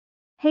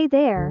Hey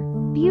there,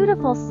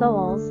 beautiful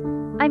souls.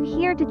 I'm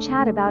here to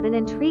chat about an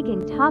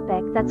intriguing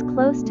topic that's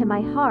close to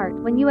my heart.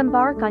 When you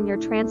embark on your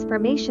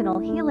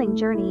transformational healing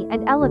journey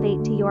and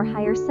elevate to your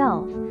higher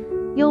self,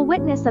 you'll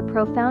witness a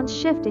profound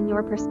shift in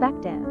your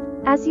perspective.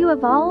 As you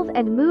evolve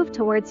and move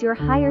towards your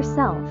higher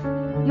self,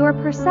 your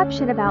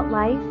perception about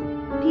life,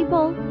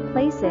 people,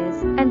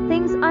 places, and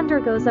things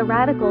undergoes a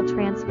radical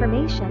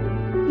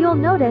transformation. You'll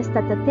notice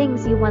that the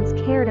things you once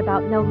cared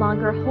about no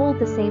longer hold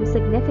the same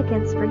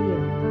significance for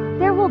you.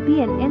 There will be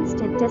an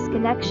instant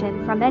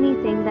disconnection from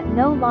anything that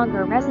no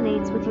longer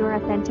resonates with your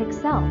authentic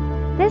self.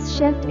 This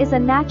shift is a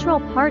natural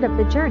part of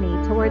the journey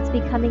towards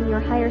becoming your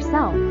higher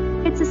self.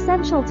 It's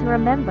essential to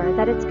remember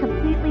that it's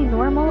completely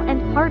normal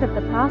and part of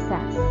the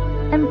process.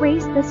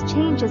 Embrace this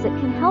change as it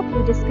can help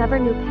you discover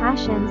new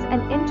passions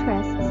and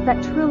interests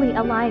that truly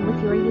align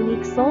with your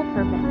unique soul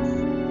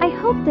purpose. I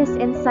hope this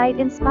insight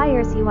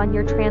inspires you on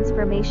your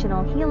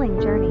transformational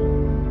healing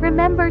journey.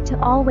 Remember to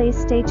always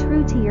stay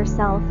true to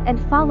yourself and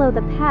follow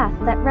the path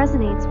that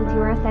resonates with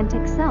your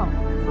authentic self.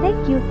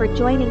 Thank you for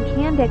joining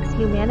ANGELIC's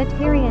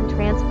Humanitarian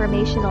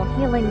Transformational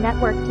Healing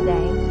Network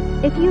today.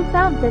 If you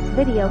found this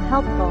video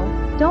helpful,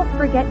 don't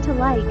forget to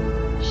like,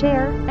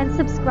 share, and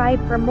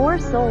subscribe for more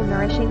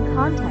soul-nourishing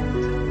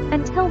content.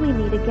 Until we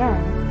meet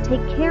again,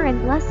 take care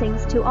and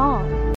blessings to all.